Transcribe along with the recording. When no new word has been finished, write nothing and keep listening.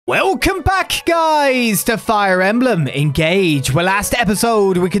Welcome back, guys, to Fire Emblem Engage. Well, last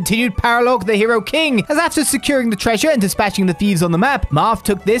episode, we continued Paralogue, the Hero King, as after securing the treasure and dispatching the thieves on the map, Marth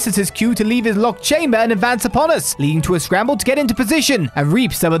took this as his cue to leave his locked chamber and advance upon us, leading to a scramble to get into position and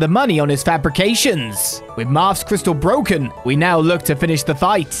reap some of the money on his fabrications. With Marth's crystal broken, we now look to finish the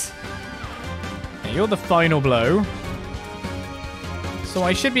fight. You're the final blow. So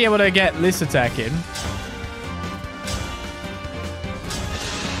I should be able to get this attack in.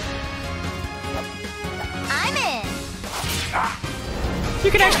 You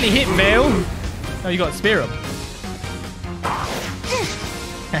can actually hit Vale. Oh, you got Spear up.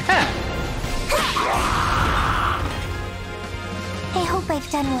 I hope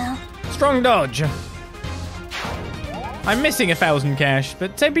I've done well. Strong dodge. I'm missing 1,000 cash,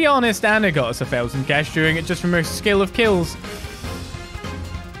 but to be honest, Anna got us 1,000 cash during it just from her skill of kills.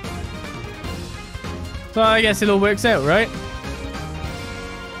 So I guess it all works out, right?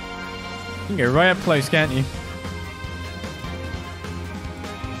 You can go right up close, can't you?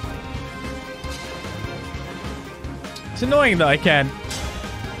 It's annoying that I can't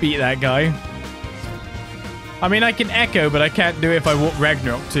beat that guy. I mean, I can echo, but I can't do it if I walk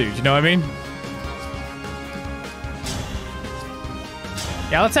Ragnarok too. Do you know what I mean?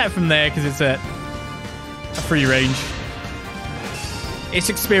 Yeah, I'll attack from there because it's a free range. It's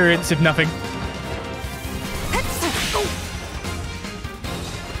experience, if nothing.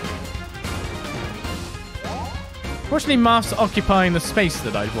 Fortunately, Marth's occupying the space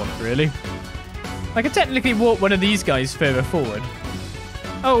that I'd want, really. I could technically warp one of these guys further forward.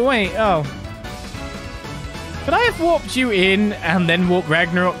 Oh, wait. Oh. Could I have warped you in and then warp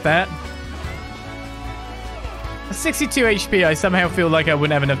Ragnarok that? At 62 HP, I somehow feel like I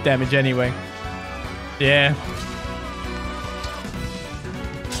wouldn't have enough damage anyway. Yeah.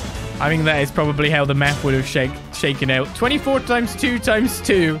 I think that is probably how the map would have shaken out. 24 times 2 times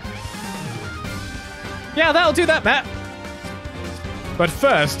 2. Yeah, that'll do that, Matt. But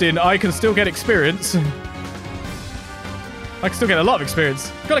first, I can still get experience. I can still get a lot of experience.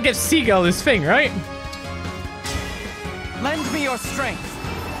 Gotta give Seagull his thing, right? Lend me your strength.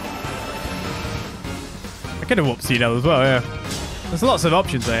 I could have whooped Seagull as well, yeah. There's lots of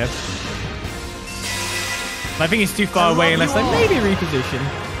options there. I think he's too far away unless I maybe reposition.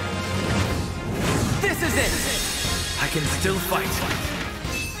 This is it. I can still fight.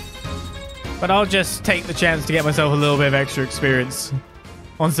 But I'll just take the chance to get myself a little bit of extra experience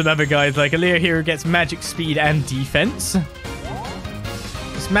on some other guys. Like Elyos here gets magic, speed, and defense.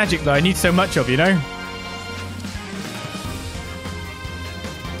 It's magic that I need so much of, you know?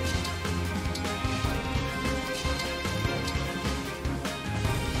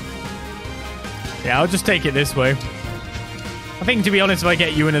 Yeah, I'll just take it this way. I think, to be honest, if I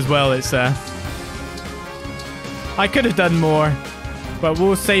get you in as well, it's... I could have done more. But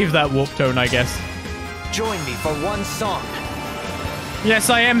we'll save that warp tone, I guess. Join me for one song. Yes,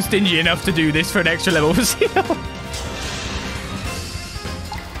 I am stingy enough to do this for an extra level.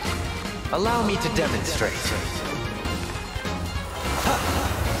 Allow me to demonstrate.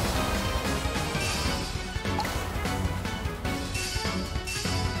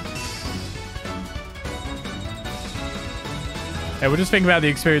 Yeah, we'll just think about the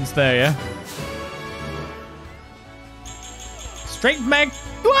experience there, yeah? Strength mag.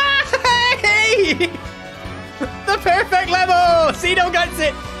 Hey! The perfect level! Cino gets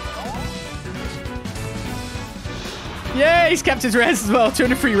it! Yeah, he's kept his res as well.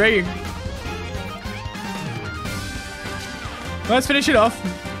 200 free rating. Let's finish it off.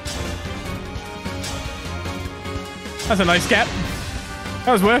 That's a nice cap.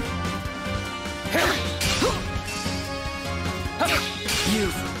 That was worth.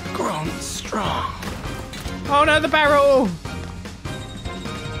 You've grown strong. Oh no, the barrel!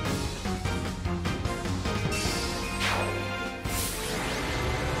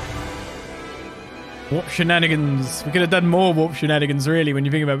 Warp shenanigans. We could have done more warp shenanigans, really, when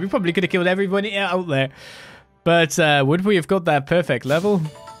you think about it. We probably could have killed everybody out there. But would we have got that perfect level?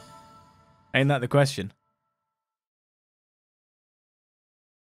 Ain't that the question?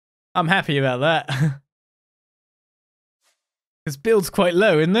 I'm happy about that. Because build's quite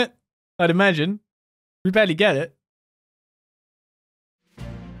low, isn't it? I'd imagine. We barely get it.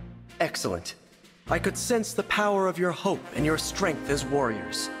 Excellent. I could sense the power of your hope and your strength as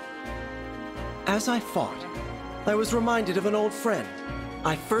warriors. As I fought, I was reminded of an old friend.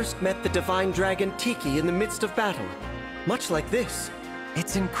 I first met the divine dragon Tiki in the midst of battle, much like this.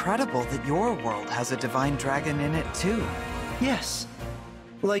 It's incredible that your world has a divine dragon in it too. Yes.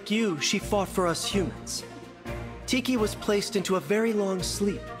 Like you, she fought for us humans. Tiki was placed into a very long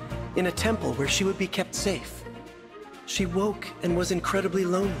sleep, in a temple where she would be kept safe. She woke and was incredibly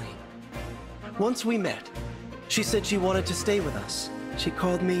lonely. Once we met, she said she wanted to stay with us. She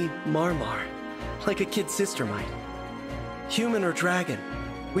called me Marmar, like a kid sister might. Human or dragon,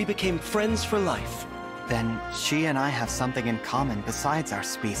 we became friends for life. Then she and I have something in common besides our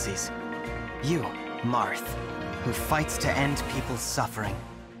species. You, Marth, who fights to end people's suffering.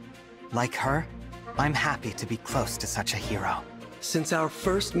 Like her, I'm happy to be close to such a hero. Since our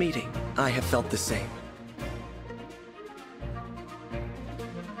first meeting, I have felt the same.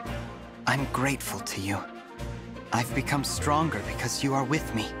 I'm grateful to you. I've become stronger because you are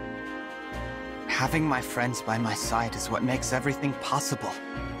with me. Having my friends by my side is what makes everything possible.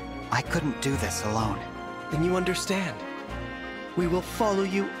 I couldn't do this alone. Then you understand. We will follow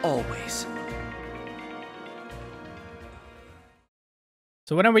you always.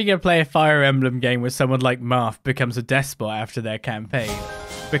 So when are we going to play a Fire Emblem game where someone like Marth becomes a despot after their campaign?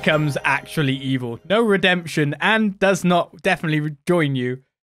 Becomes actually evil. No redemption and does not definitely join you.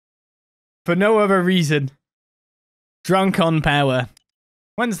 For no other reason. Drunk on power.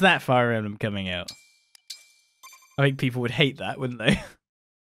 When's that Fire Emblem coming out? I think people would hate that, wouldn't they?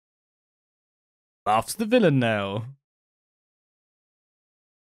 Marth's the villain now.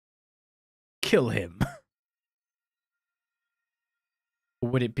 Kill him. Or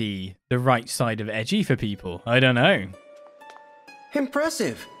would it be the right side of edgy for people? I don't know.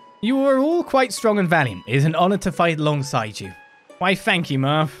 Impressive. You are all quite strong and valiant. It is an honor to fight alongside you. Why, thank you,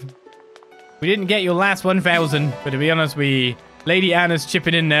 Marth. We didn't get your last 1,000, but to be honest, Lady Anna's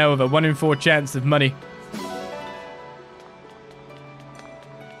chipping in now with a 1 in 4 chance of money.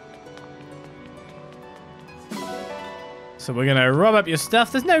 So we're gonna rob up your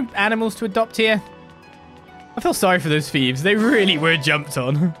stuff. There's no animals to adopt here. I feel sorry for those thieves. They really were jumped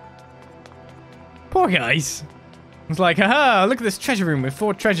on. Poor guys. It's like, haha, look at this treasure room with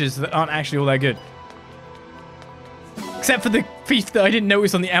 4 treasures that aren't actually all that good. Except for the thief that I didn't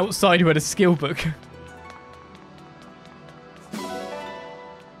notice on the outside who had a skill book.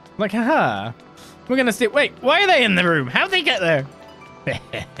 Like, haha. We're gonna see. Wait, why are they in the room? How'd they get there?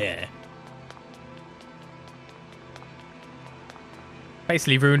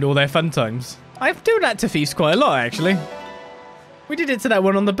 Basically ruined all their fun times. I do that to thieves quite a lot, actually. We did it to that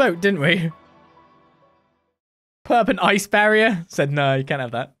one on the boat, didn't we? Put up an ice barrier. Said, no, you can't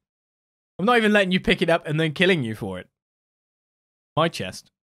have that. I'm not even letting you pick it up and then killing you for it. My chest.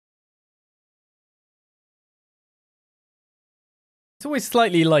 It's always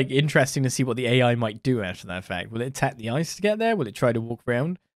slightly, like, interesting to see what the AI might do after that fact. Will it attack the ice to get there? Will it try to walk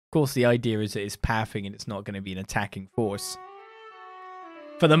around? Of course, the idea is that it's pathing and it's not going to be an attacking force.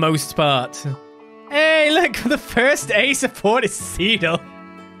 For the most part. Hey, look, the first A support is Cedal.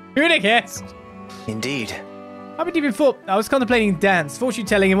 Who'd have guessed? Indeed. How about you before? I was contemplating dance. Fortune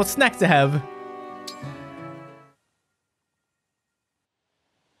telling him what snack to have.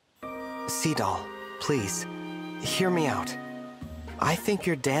 Cedal, please, hear me out. I think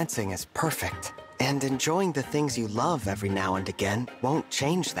your dancing is perfect, and enjoying the things you love every now and again won't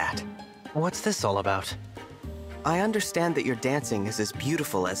change that. What's this all about? I understand that your dancing is as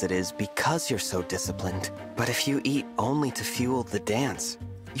beautiful as it is because you're so disciplined. But if you eat only to fuel the dance,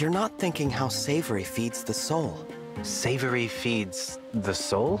 you're not thinking how savory feeds the soul. Savory feeds the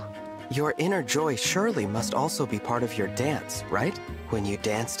soul? Your inner joy surely must also be part of your dance, right? When you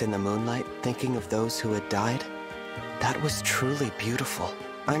danced in the moonlight, thinking of those who had died? That was truly beautiful.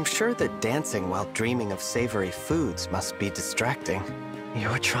 I'm sure that dancing while dreaming of savory foods must be distracting.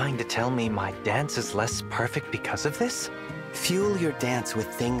 You're trying to tell me my dance is less perfect because of this? Fuel your dance with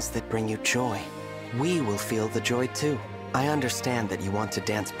things that bring you joy. We will feel the joy too. I understand that you want to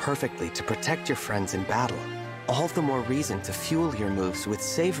dance perfectly to protect your friends in battle. All the more reason to fuel your moves with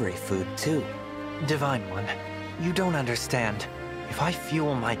savory food too. Divine One, you don't understand. If I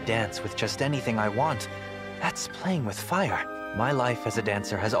fuel my dance with just anything I want, that's playing with fire. My life as a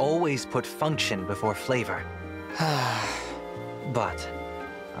dancer has always put function before flavor. But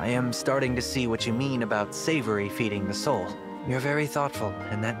I am starting to see what you mean about savory feeding the soul. You're very thoughtful,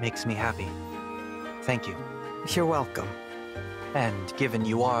 and that makes me happy. Thank you. You're welcome. And given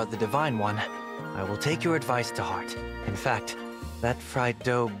you are the Divine One, I will take your advice to heart. In fact, that fried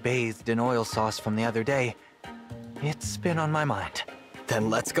dough bathed in oil sauce from the other day, it's been on my mind. Then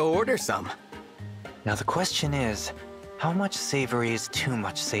let's go order some. Now the question is, how much savory is too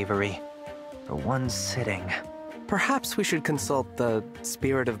much savory for one sitting? Perhaps we should consult the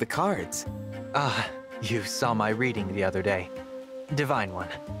spirit of the cards. Ah, you saw my reading the other day. Divine One,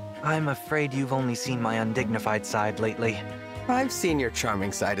 I'm afraid you've only seen my undignified side lately. I've seen your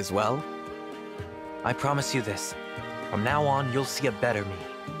charming side as well. I promise you this. From now on, you'll see a better me.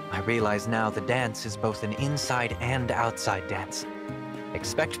 I realize now the dance is both an inside and outside dance.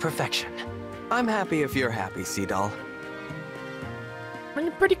 Expect perfection. I'm happy if you're happy, Sea Doll.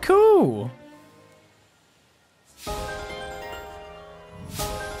 You're pretty cool.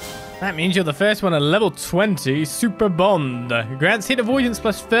 That means you're the first one at level 20, Super Bond. Grants hit avoidance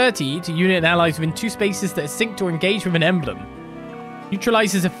plus 30 to unit and allies within 2 spaces that are synced or engaged with an emblem.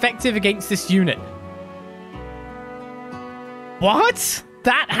 Neutralizes effective against this unit. What?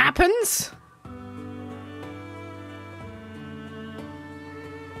 That happens?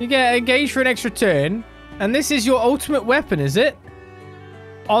 You get engaged for an extra turn, and this is your ultimate weapon, is it?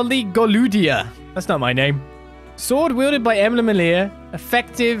 Oligoludia. That's not my name. Sword wielded by Emblem Elyos.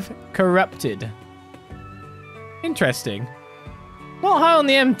 Effective, corrupted. Interesting. Not high on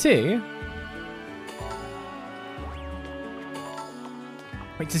the MT.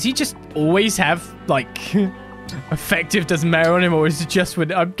 Wait, does he just always have, like, effective doesn't matter on him, or is it just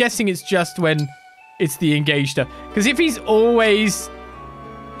when... I'm guessing it's just when it's the engaged stuff. Because if he's always...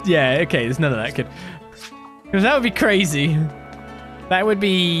 Yeah, okay, there's none of that, kid. Because that would be crazy. That would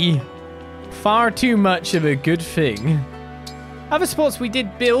be far too much of a good thing. Other supports we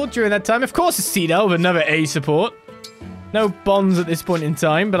did build during that time. Of course, it's Cedar with another A support. No bonds at this point in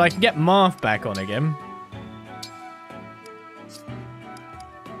time, but I can get Marth back on again.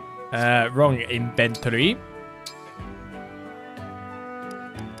 Wrong inventory.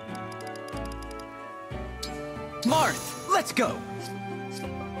 Marth, let's go.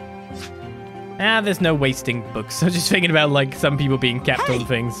 There's no wasting books. I'm just thinking about, like, some people being kept on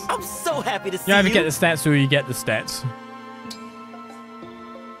things. I'm so happy to see You you. either get the stats or you get the stats.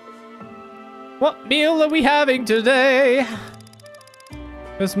 What meal are we having today?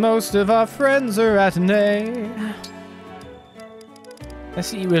 Because most of our friends are at an A. Let's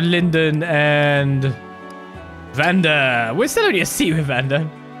see with Lyndon and Vanda. We're still only a C with Vanda.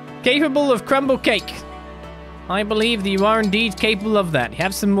 Capable of crumble cake. I believe that you are indeed capable of that.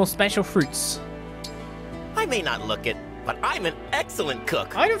 Have some more special fruits. I may not look it, but I'm an excellent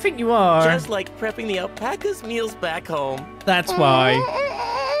cook. I don't think you are. Just like prepping the alpaca's meals back home. That's why.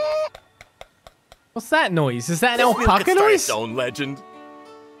 What's that noise? Is that an This meal alpaca could start noise? its own legend.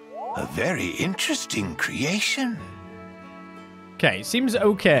 A very interesting creation. Okay, seems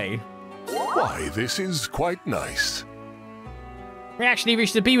okay. Why, this is quite nice. We actually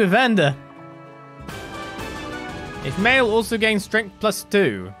reached the B with Vanda. If male also gains strength plus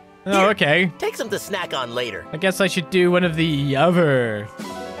 2. Oh, Here, okay. Take some to snack on later. I guess I should do one of the other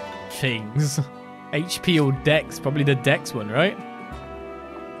things. HP or Dex. Probably the Dex one, right?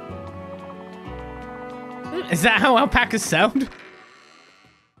 Is that how alpacas sound?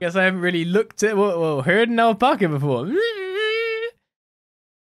 Guess I haven't really looked at heard an alpaca before.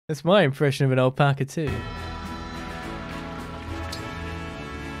 That's my impression of an alpaca too.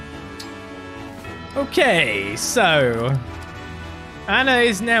 Okay, so Anna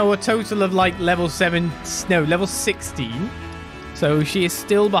is now a total of like level 16. So she is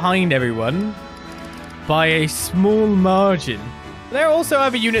still behind everyone by a small margin. There are also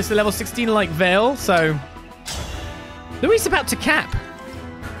other units at level 16 like Vale, so Louis about to cap.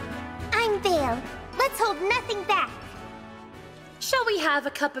 I'm Vale. Let's hold nothing back. Shall we have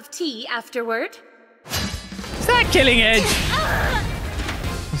a cup of tea afterward? Is that Killing Edge?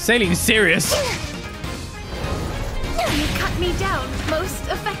 I'm sailing serious. You cut me down most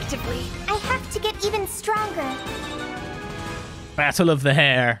effectively. I have to get even stronger. Battle of the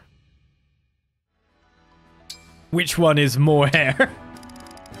hair. Which one is more hair?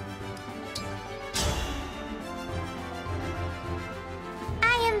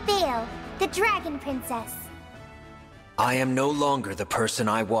 I am Vale, the Dragon Princess. I am no longer the person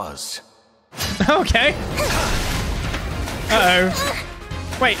I was. Okay. Uh-oh.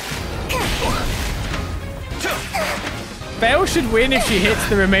 Wait. Belle should win if she hits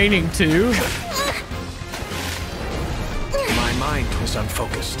the remaining 2. My mind was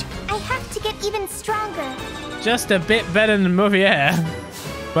unfocused. I have to get even stronger. Just a bit better than Mouvier.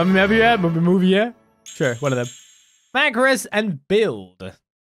 Mouvier? Sure, one of them. Magres and Build.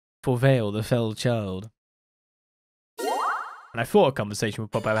 For Vale, the fell child. And I thought a conversation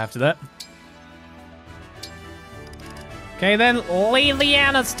would pop up after that. Okay, then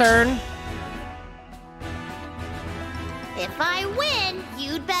Liliana's turn. If I win,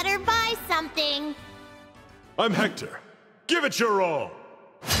 you'd better buy something. I'm Hector. Give it your all.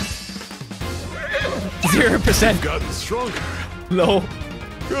 0%. Gotten stronger. Lol.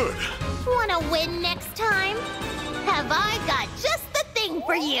 Good. Wanna win next time? Have I got just the thing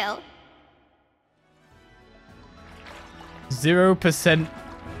for you? 0%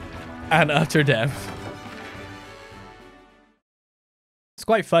 and utter death.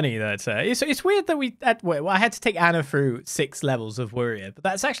 quite funny that it's weird that I had to take Anna through 6 levels of warrior, but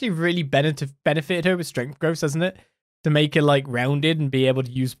that's actually really benefited her with strength growth, doesn't it? To make her like rounded and be able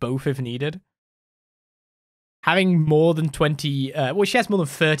to use both if needed. Having more than 20, well, she has more than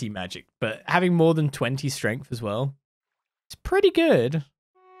 30 magic, but having more than 20 strength as well, it's pretty good.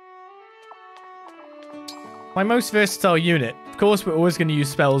 My most versatile unit. Of course, we're always going to use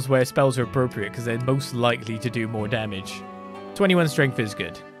spells where spells are appropriate because they're most likely to do more damage. 21 strength is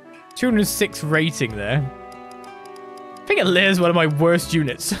good. 206 rating there. I think Elyos is one of my worst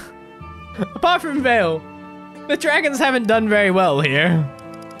units. Apart from Vale, the dragons haven't done very well here.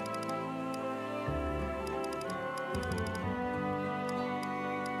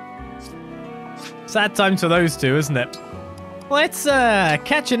 Sad times for those two, isn't it? Let's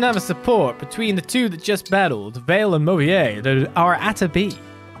catch another support between the two that just battled, Vale and Maurier, that are at a B.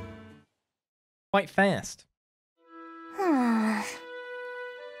 Quite fast.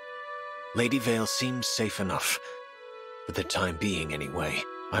 Lady Vale seems safe enough. For the time being, anyway.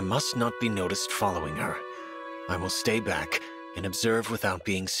 I must not be noticed following her. I will stay back and observe without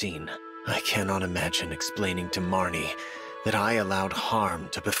being seen. I cannot imagine explaining to Marnie that I allowed harm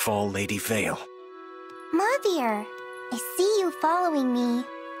to befall Lady Vale. Mother, I see you following me.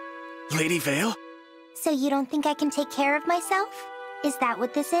 Lady Vale? So you don't think I can take care of myself? Is that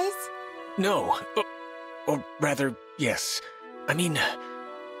what this is? No. Or rather, yes. I mean,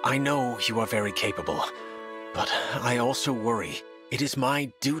 I know you are very capable, but I also worry. It is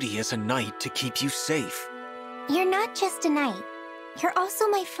my duty as a knight to keep you safe. You're not just a knight. You're also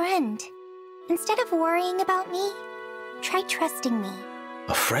my friend. Instead of worrying about me, try trusting me.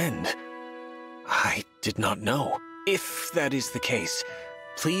 A friend? I did not know. If that is the case,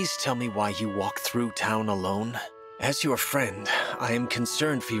 please tell me why you walk through town alone. As your friend, I am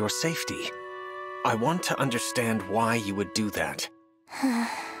concerned for your safety. I want to understand why you would do that.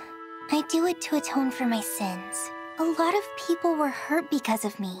 I do it to atone for my sins. A lot of people were hurt because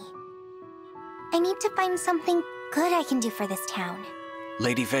of me. I need to find something good I can do for this town.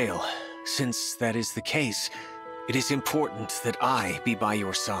 Lady Vale, since that is the case, it is important that I be by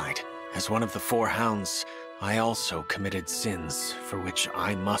your side. As one of the 4 hounds, I also committed sins for which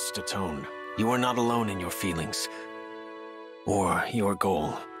I must atone. You are not alone in your feelings, or your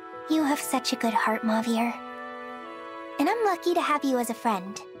goal. You have such a good heart, Mavier. And I'm lucky to have you as a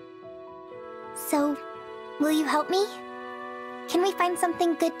friend. So, will you help me? Can we find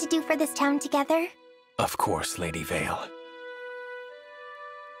something good to do for this town together? Of course, Lady Vale.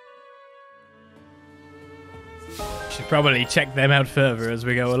 Should probably check them out further as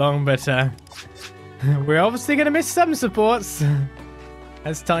we go along, but we're obviously going to miss some supports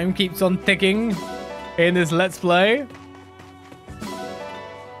as time keeps on ticking in this Let's Play.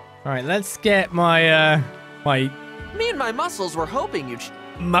 Alright, let's get my Me and my muscles were hoping you'd...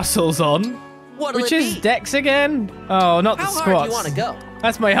 muscles on. What'll Which it is be? Dex again? Oh, not the How squats. hard do you want to go?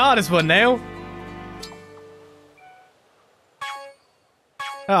 That's my hardest one now.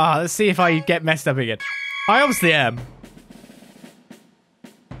 Ah, let's see if I get messed up again. I obviously am.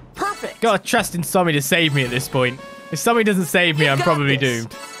 Perfect. Gotta trust in Sommy to save me at this point. If Sommy doesn't save me, I'm probably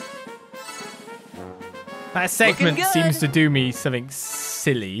doomed. That segment seems to do me something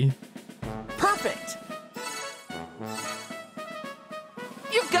silly. Perfect.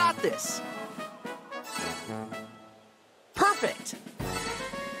 You've got this. Perfect.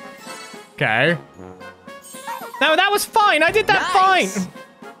 Okay. No, that was fine. I did that fine.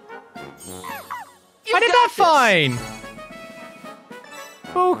 I did that fine.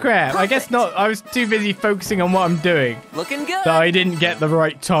 Oh crap. I guess not. I was too busy focusing on what I'm doing. Looking good. That I didn't get the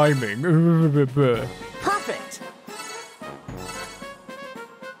right timing. Perfect.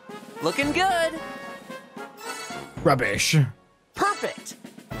 Looking good. Rubbish. Perfect.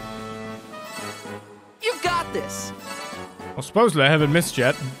 You've got this. Well, supposedly I haven't missed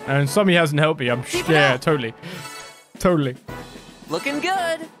yet, and Sommy hasn't helped me. Yeah, totally. Totally. Looking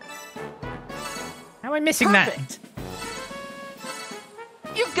good. How am I missing Perfect.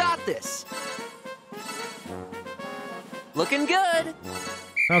 You've got this. Looking good.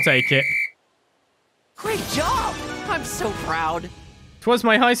 I'll take it. Great job. I'm so proud. 'Twas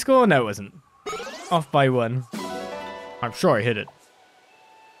my high score? No, it wasn't. Off by 1. I'm sure I hit it.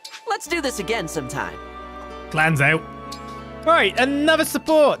 Let's do this again sometime. Clan's out. Right, another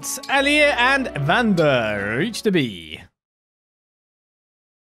support. Alia and Vander, each to be.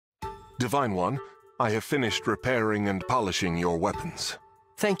 Divine One, I have finished repairing and polishing your weapons.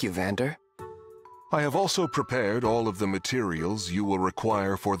 Thank you, Vander. I have also prepared all of the materials you will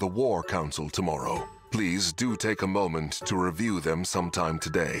require for the War Council tomorrow. Please do take a moment to review them sometime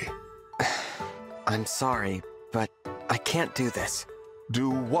today. I'm sorry, but I can't do this. Do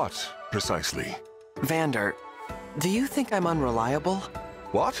what, precisely? Vander, do you think I'm unreliable?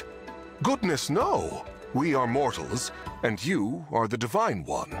 What? Goodness, no! We are mortals, and you are the Divine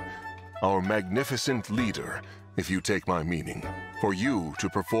One. Our magnificent leader, if you take my meaning. For you to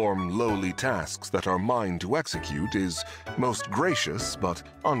perform lowly tasks that are mine to execute is most gracious, but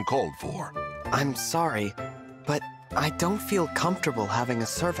uncalled for. I'm sorry, but I don't feel comfortable having a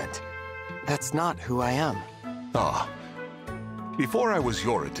servant. That's not who I am. Ah. Before I was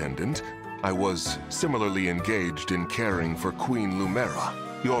your attendant, I was similarly engaged in caring for Queen Lumera.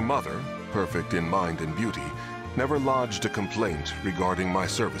 Your mother, perfect in mind and beauty, never lodged a complaint regarding my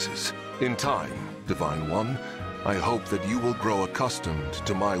services. In time, Divine One, I hope that you will grow accustomed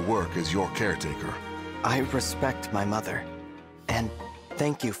to my work as your caretaker. I respect my mother, and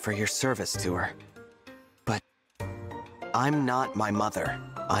thank you for your service to her. But I'm not my mother.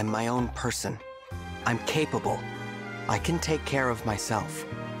 I'm my own person. I'm capable. I can take care of myself.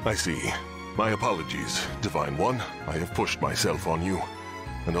 I see. My apologies, Divine One. I have pushed myself on you.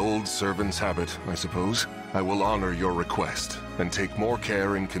 An old servant's habit, I suppose. I will honor your request and take more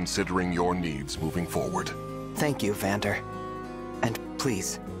care in considering your needs moving forward. Thank you, Vander. And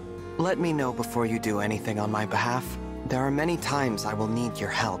please, let me know before you do anything on my behalf. There are many times I will need your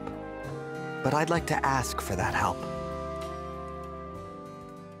help, but I'd like to ask for that help.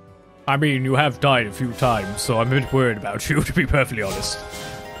 I mean, you have died a few times, so I'm a bit worried about you, to be perfectly honest.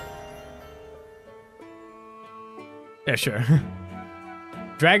 Yeah, sure.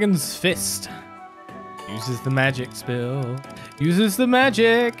 Dragon's Fist. Uses the magic spell. Uses the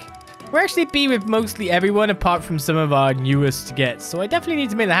magic. We're actually B with mostly everyone apart from some of our newest gets, so I definitely need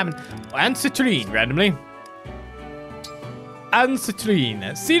to make that happen. Oh, and Citrine, randomly. And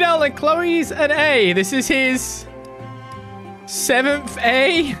Citrine. Somniel and Chloe's an A. This is his 7th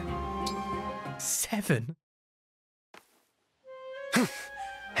A. 7.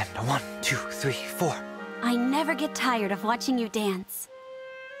 And 1, 2, 3, 4. I never get tired of watching you dance.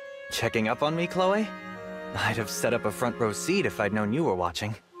 Checking up on me, Chloe? I'd have set up a front row seat if I'd known you were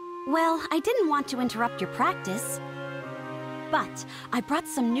watching. Well, I didn't want to interrupt your practice. But I brought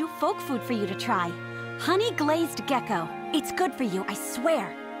some new folk food for you to try. Honey glazed gecko. It's good for you, I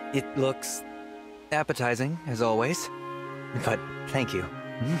swear. It looks appetizing, as always. But thank you.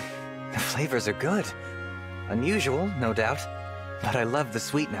 The flavors are good. Unusual, no doubt. But I love the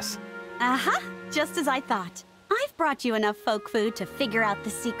sweetness. Uh-huh, just as I thought. I've brought you enough folk food to figure out the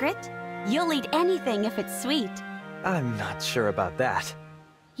secret. You'll eat anything if it's sweet. I'm not sure about that.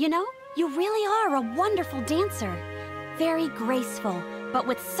 You know, you really are a wonderful dancer. Very graceful, but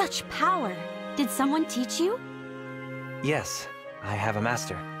with such power. Did someone teach you? Yes, I have a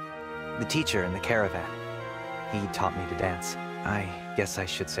master. The teacher in the caravan. He taught me to dance. I guess I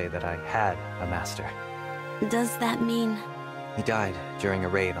should say that I had a master. Does that mean... He died during a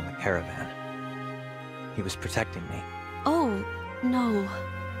raid on the caravan. He was protecting me. Oh, no.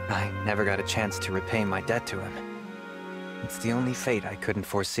 I never got a chance to repay my debt to him. It's the only fate I couldn't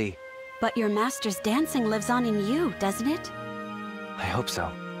foresee. But your master's dancing lives on in you, doesn't it? I hope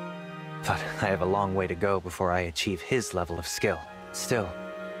so. But I have a long way to go before I achieve his level of skill. Still,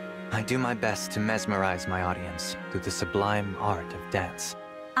 I do my best to mesmerize my audience through the sublime art of dance.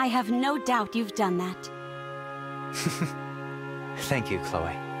 I have no doubt you've done that. Thank you,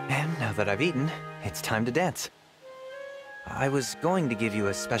 Chloe. And now that I've eaten, it's time to dance. I was going to give you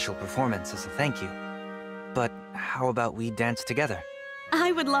a special performance as a thank you. But how about we dance together?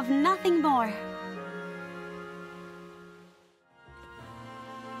 I would love nothing more.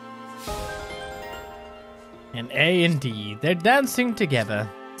 An A indeed. They're dancing together.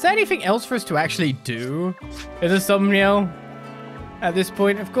 Is there anything else for us to actually do in the Somniel at this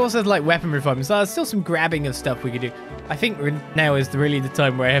point? Of course, there's like weapon refinements. So there's still some grabbing of stuff we could do. I think now is really the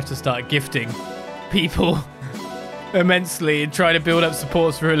time where I have to start gifting people immensely and try to build up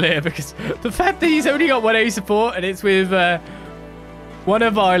supports for Elyos, because the fact that he's only got 1A support and it's with one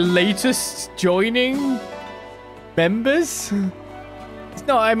of our latest joining members. It's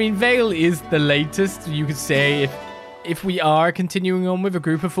not, I mean, Vale is the latest, you could say, if we are continuing on with a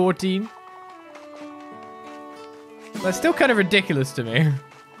group of 14. That's still kind of ridiculous to me.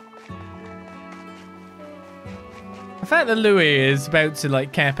 The fact that Louis is about to,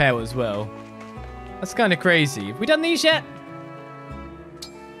 like, cap out as well. That's kind of crazy. Have we done these yet?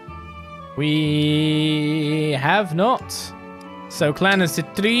 We have not. So Clan and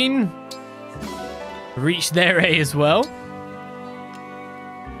Citrine reached their A as well.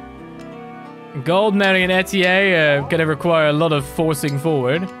 Gold, Mary, and Etier are going to require a lot of forcing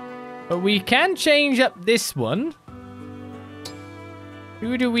forward. But we can change up this one.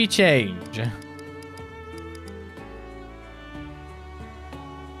 Who do we change?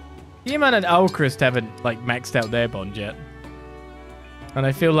 Tiamat and Alcrest haven't, like, maxed out their bond yet. And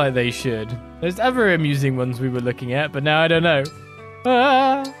I feel like they should. There's other amusing ones we were looking at, but now I don't know.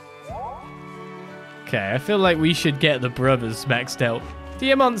 Ah! Okay, I feel like we should get the brothers maxed out.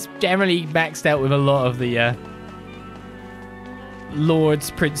 Tiamat's generally maxed out with a lot of the,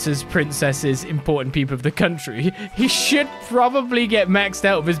 lords, princes, princesses, important people of the country. He should probably get maxed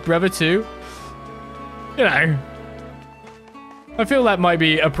out with his brother too. You know. I feel that might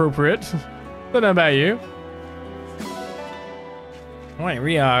be appropriate. Don't know about you. Alright,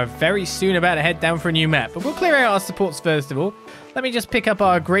 we are very soon about to head down for a new map. But we'll clear out our supports first of all. Let me just pick up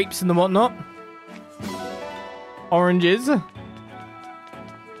our grapes and the whatnot. Oranges.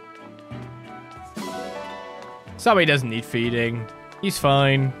 So he doesn't need feeding. He's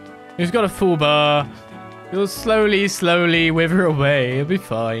fine. He's got a full bar. He'll slowly wither away. He'll be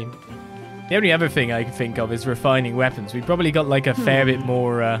fine. The only other thing I can think of is refining weapons. We've probably got like a fair bit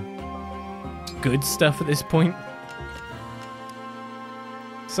more good stuff at this point.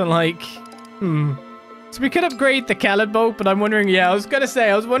 So like, So we could upgrade the Calid bolt, but I'm wondering, I was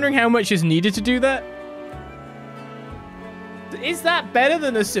wondering how much is needed to do that. Is that better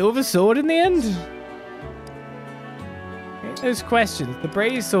than a silver sword in the end? Those questions. The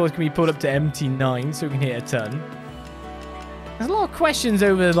braze sword can be put up to MT9, so we can hit a ton. There's a lot of questions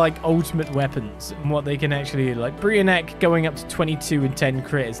over, like, ultimate weapons and what they can actually do. Like, Brionek going up to 22 and 10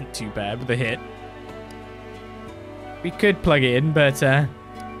 crit isn't too bad with a hit. We could plug it in, but,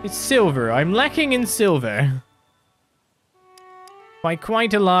 it's silver. I'm lacking in silver. By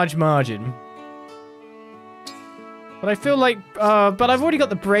quite a large margin. But I feel like, but I've already got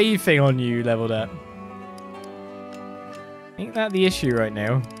the brave thing on you leveled up. Ain't that the issue right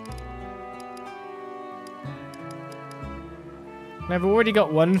now? And I've already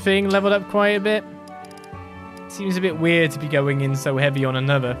got one thing leveled up quite a bit. Seems a bit weird to be going in so heavy on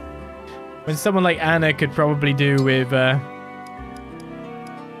another. When someone like Anna could probably do with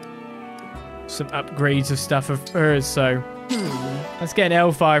some upgrades of stuff of hers, so let's get an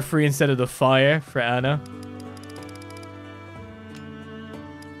L5 free instead of the fire for Anna.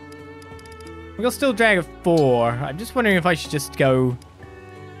 We'll still drag a 4. I'm just wondering if I should just go,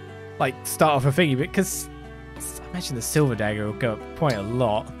 like, start off a thingy, because I imagine the silver dagger will go up quite a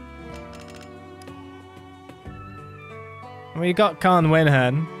lot. And we got Khan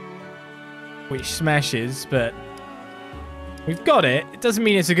Wenhan, which smashes, but we've got it. It doesn't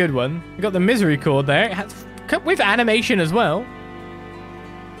mean it's a good one. We got the misery cord there. It has, with animation as well.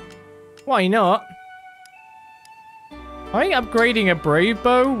 Why not? I think upgrading a brave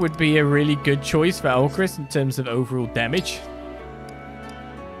bow would be a really good choice for Alcrest in terms of overall damage.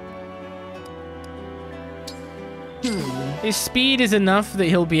 His speed is enough that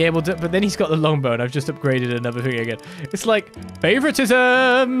he'll be able to, but then he's got the longbow and I've just upgraded another thing again. It's like,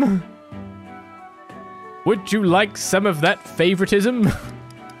 favoritism! Would you like some of that favoritism?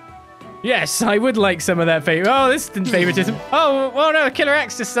 Yes, I would like some of that Oh, this isn't favoritism. Oh, well no, Killer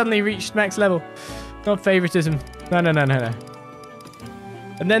Axe just suddenly reached max level. Not favoritism. No.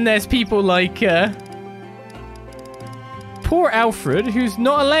 And then there's people like, poor Alfred, who's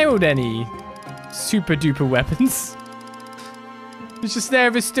not allowed any super duper weapons. He's just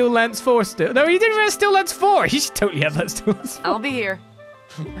there with Steel Lance 4 still. No, he didn't have Steel Lance 4. He should totally have that Steel Lance 4. I'll be here.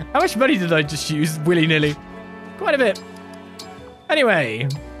 How much money did I just use willy-nilly? Quite a bit. Anyway,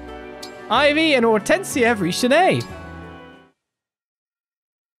 Ivy and Hortensia have reached an A.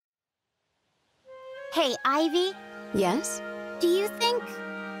 Hey, Ivy? Yes? Do you think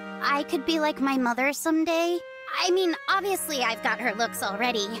I could be like my mother someday? I mean, obviously I've got her looks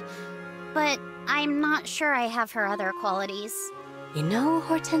already, but I'm not sure I have her other qualities. You know,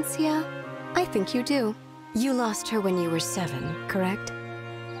 Hortensia, I think you do. You lost her when you were 7, correct?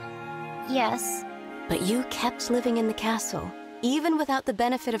 Yes. But you kept living in the castle, even without the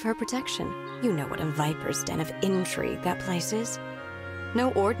benefit of her protection. You know what a viper's den of intrigue that place is.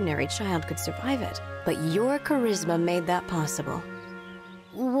 No ordinary child could survive it, but your charisma made that possible.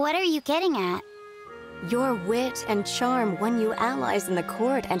 What are you getting at? Your wit and charm won you allies in the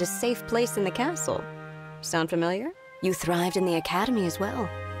court and a safe place in the castle. Sound familiar? You thrived in the academy as well.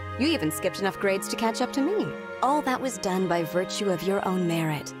 You even skipped enough grades to catch up to me. All that was done by virtue of your own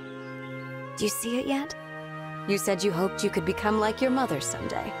merit. Do you see it yet? You said you hoped you could become like your mother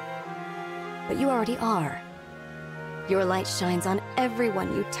someday. But you already are. Your light shines on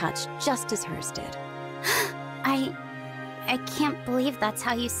everyone you touch, just as hers did. I can't believe that's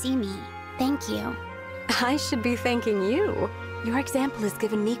how you see me. Thank you. I should be thanking you. Your example has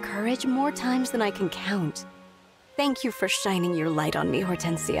given me courage more times than I can count. Thank you for shining your light on me,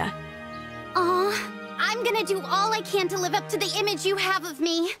 Hortensia. Aw, I'm gonna do all I can to live up to the image you have of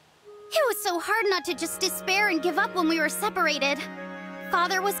me. It was so hard not to just despair and give up when we were separated.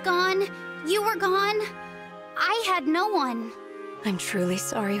 Father was gone, you were gone. I had no one. I'm truly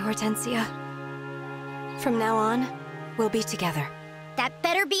sorry, Hortensia. From now on, we'll be together. That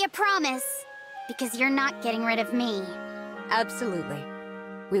better be a promise, because you're not getting rid of me. Absolutely.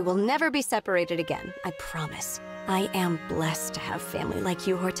 We will never be separated again, I promise. I am blessed to have family like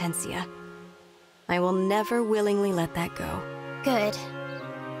you, Hortensia. I will never willingly let that go. Good.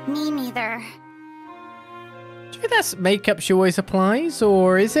 Me neither. Do you think that's makeup she always applies,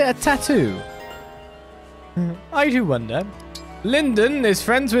 or is it a tattoo? I do wonder. Lyndon is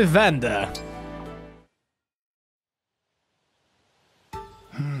friends with Vander.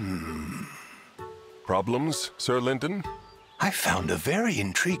 Problems, Sir Lyndon? I found a very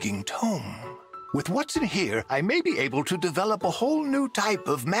intriguing tome. With what's in here, I may be able to develop a whole new type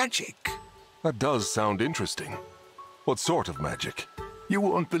of magic. That does sound interesting. What sort of magic? You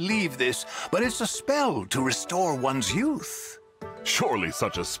won't believe this, but it's a spell to restore one's youth. Surely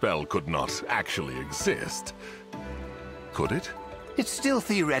such a spell could not actually exist. Could it? It's still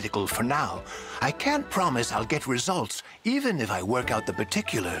theoretical for now. I can't promise I'll get results, even if I work out the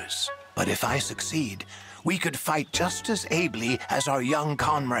particulars. But if I succeed, we could fight just as ably as our young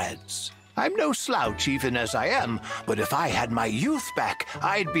comrades. I'm no slouch even as I am, but if I had my youth back,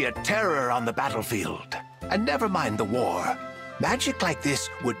 I'd be a terror on the battlefield. And never mind the war. Magic like this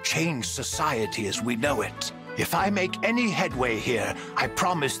would change society as we know it. If I make any headway here, I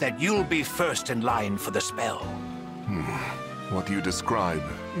promise that you'll be first in line for the spell. What you describe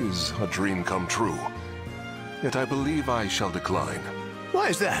is a dream come true. Yet I believe I shall decline. Why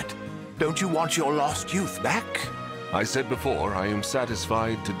is that? Don't you want your lost youth back? I said before, I am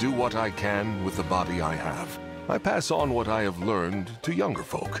satisfied to do what I can with the body I have. I pass on what I have learned to younger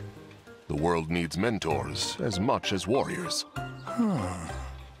folk. The world needs mentors as much as warriors.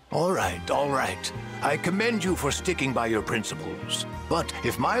 All right. I commend you for sticking by your principles. But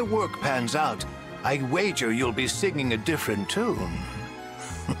if my work pans out, I wager you'll be singing a different tune.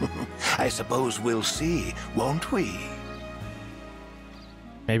 I suppose we'll see, won't we?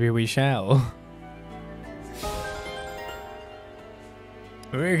 Maybe we shall.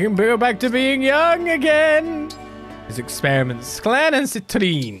 We can go back to being young again. His experiments, Clan and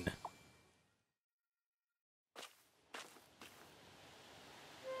Citrine.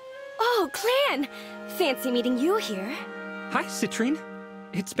 Oh, Clan! Fancy meeting you here. Hi, Citrine.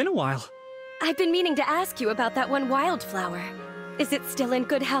 It's been a while. I've been meaning to ask you about that one wildflower. Is it still in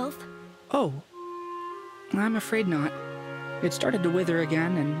good health? Oh, I'm afraid not. It started to wither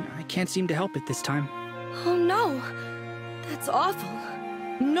again, and I can't seem to help it this time. Oh no, that's awful.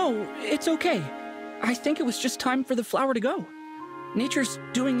 No, it's okay. I think it was just time for the flower to go. Nature's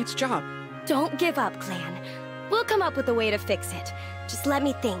doing its job. Don't give up, Clan. We'll come up with a way to fix it. Just let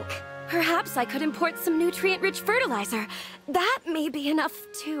me think. Perhaps I could import some nutrient-rich fertilizer. That may be enough,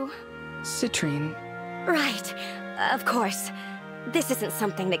 too. Citrine. Right. Of course. This isn't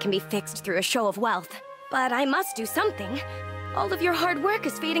something that can be fixed through a show of wealth. But I must do something. All of your hard work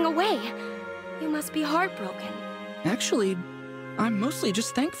is fading away. You must be heartbroken. Actually, I'm mostly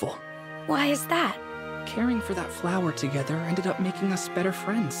just thankful. Why is that? Caring for that flower together ended up making us better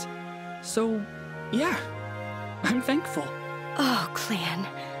friends. So, yeah, I'm thankful. Oh, Clan.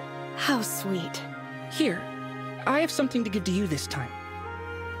 How sweet. Here, I have something to give to you this time.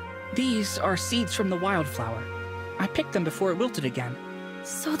 These are seeds from the wildflower. I picked them before it wilted again.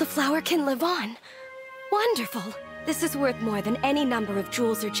 So the flower can live on. Wonderful. This is worth more than any number of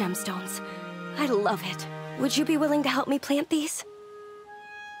jewels or gemstones. I love it. Would you be willing to help me plant these?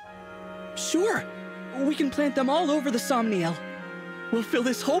 Sure. We can plant them all over the Somniel. We'll fill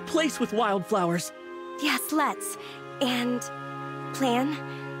this whole place with wildflowers. Yes, let's. And... Plan?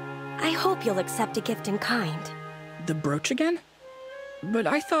 I hope you'll accept a gift in kind. The brooch again? But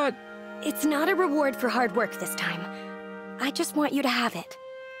I thought... It's not a reward for hard work this time. I just want you to have it.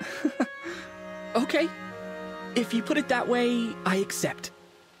 Okay. If you put it that way, I accept.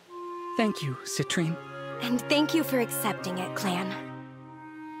 Thank you, Citrine. And thank you for accepting it, Clan.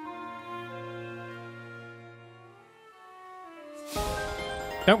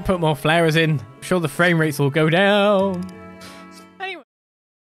 Don't put more flowers in. I'm sure the frame rates will go down.